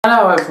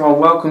Hello everyone,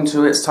 welcome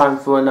to It's Time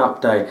for an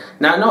Update.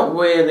 Now, not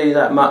really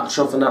that much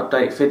of an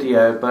update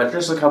video, but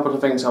just a couple of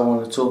things I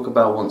want to talk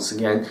about once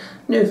again.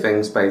 New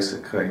things,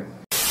 basically.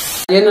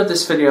 At the end of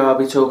this video, I'll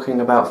be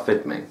talking about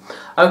Vidme.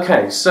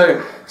 Okay,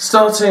 so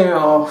starting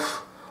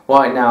off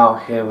right now,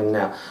 here and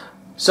now.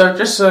 So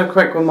just a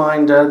quick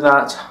reminder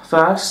that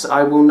first,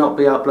 I will not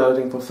be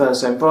uploading for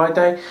Thursday and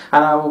Friday,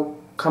 and I will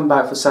come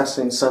back for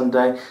Saturday and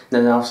Sunday.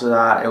 Then after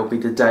that, it'll be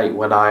the date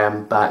when I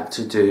am back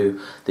to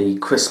do the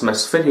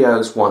Christmas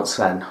videos once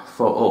and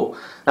for all.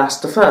 That's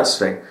the first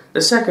thing. The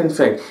second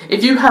thing,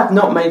 if you have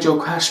not made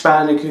your Crash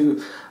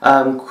Bandicoot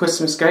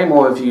Christmas game,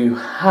 or if you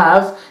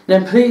have,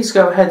 then please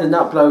go ahead and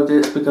upload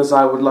it, because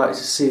I would like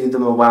to see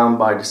them around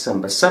by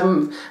December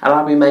 7th, and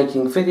I'll be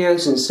making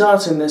videos and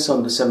starting this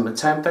on December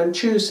 10th and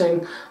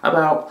choosing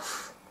about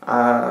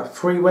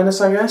 3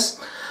 winners, I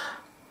guess.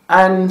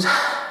 And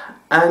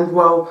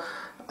well,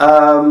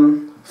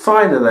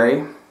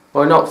 finally,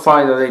 well, not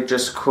finally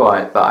just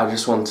quite, but I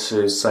just want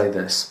to say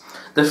this.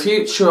 The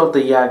future of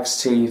the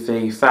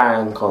yegstv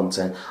fan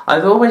content.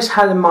 I've always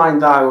had in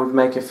mind that I would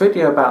make a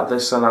video about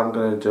this, and I'm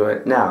going to do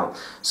it now.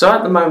 So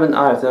at the moment,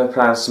 I have no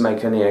plans to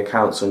make any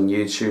accounts on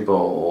YouTube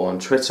or on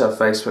Twitter,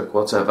 Facebook,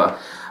 whatever,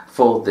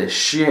 for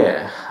this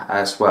year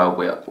as well.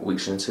 We're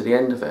reaching to the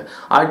end of it.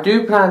 I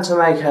do plan to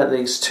make at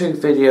least 2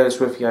 videos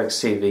with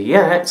yegstv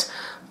yet.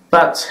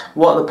 But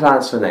what are the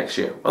plans for next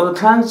year? Well, the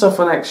plans are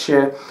for next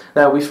year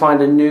that we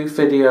find a new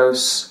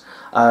videos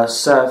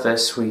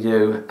service we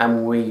do,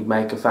 and we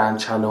make a fan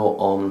channel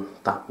on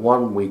that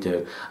one we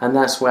do. And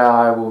that's where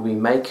I will be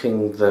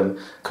making them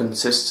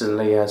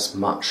consistently as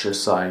much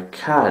as I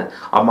can.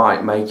 I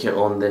might make it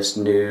on this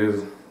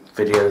new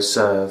video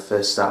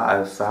service that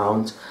I've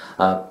found,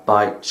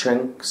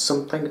 Byte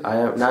something, I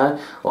don't know.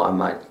 Or I'm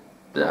not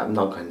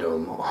going to do it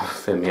on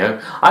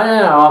Vimeo. I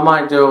don't know, I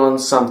might do it on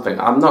something.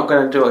 I'm not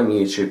going to do it on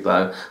YouTube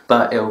though,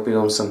 but it'll be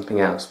on something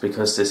else,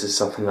 because this is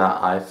something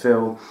that I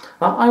feel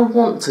that I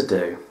want to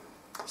do.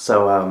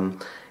 So,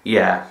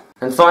 yeah.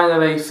 And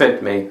finally,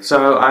 Vidme.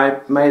 So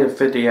I've made a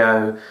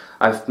video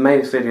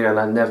and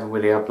I never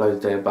really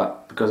uploaded it,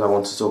 but because I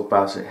want to talk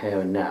about it here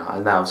and now,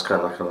 and that was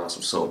kind of like a last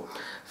resort.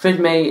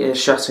 Vidme is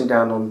shutting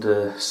down on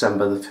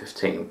December the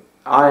 15th.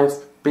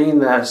 I've been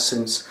there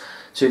since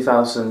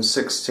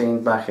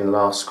 2016, back in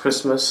last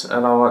Christmas,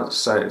 and I want to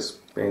say it's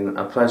been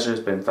a pleasure, it's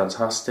been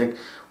fantastic.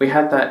 We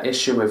had that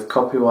issue with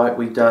copyright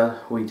we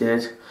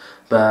did,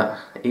 but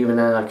even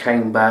then I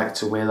came back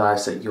to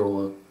realise that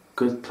you're a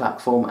good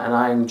platform, and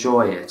I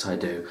enjoy it, I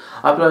do.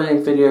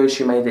 Uploading videos,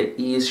 you made it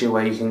easier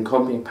where you can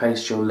copy and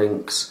paste your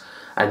links,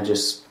 and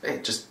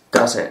it just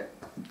does it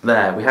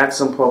there. We had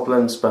some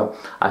problems, but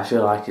I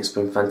feel like it's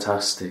been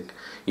fantastic.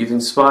 You've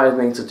inspired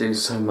me to do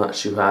so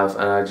much, you have,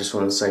 and I just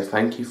want to say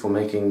thank you for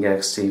making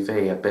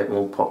yegstv a bit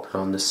more popular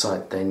on the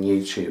site than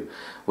YouTube,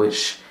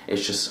 which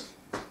is just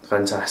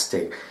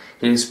fantastic.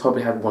 He's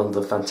probably had one of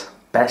the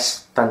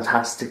best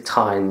fantastic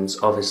times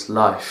of his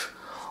life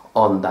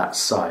on that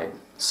site.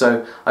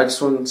 So I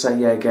just want to say,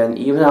 yeah, again,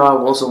 even though I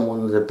wasn't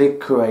one of the big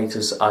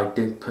creators, I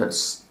did put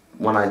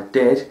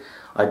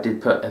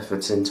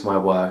efforts into my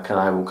work, and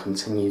I will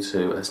continue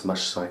to as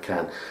much as I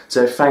can.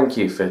 So thank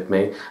you,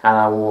 Vidme, and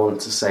I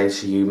want to say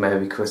to you,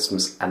 Merry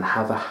Christmas and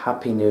have a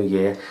Happy New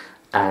Year,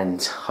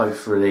 and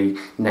hopefully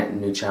net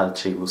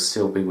neutrality will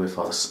still be with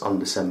us on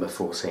December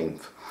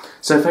 14th.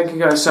 So thank you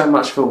guys so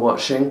much for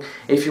watching.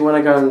 If you want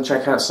to go and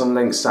check out some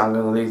links that I'm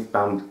going to leave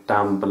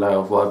down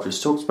below of what I've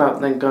just talked about,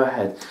 then go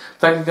ahead.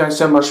 Thank you guys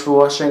so much for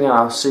watching, and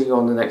I'll see you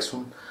on the next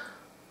one.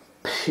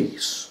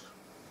 Peace.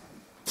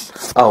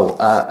 Oh,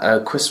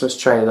 a Christmas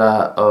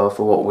trailer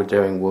for what we're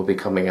doing will be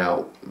coming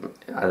out,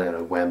 I don't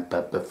know when,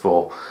 but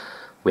before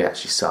we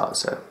actually start,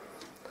 so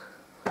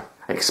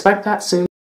expect that soon.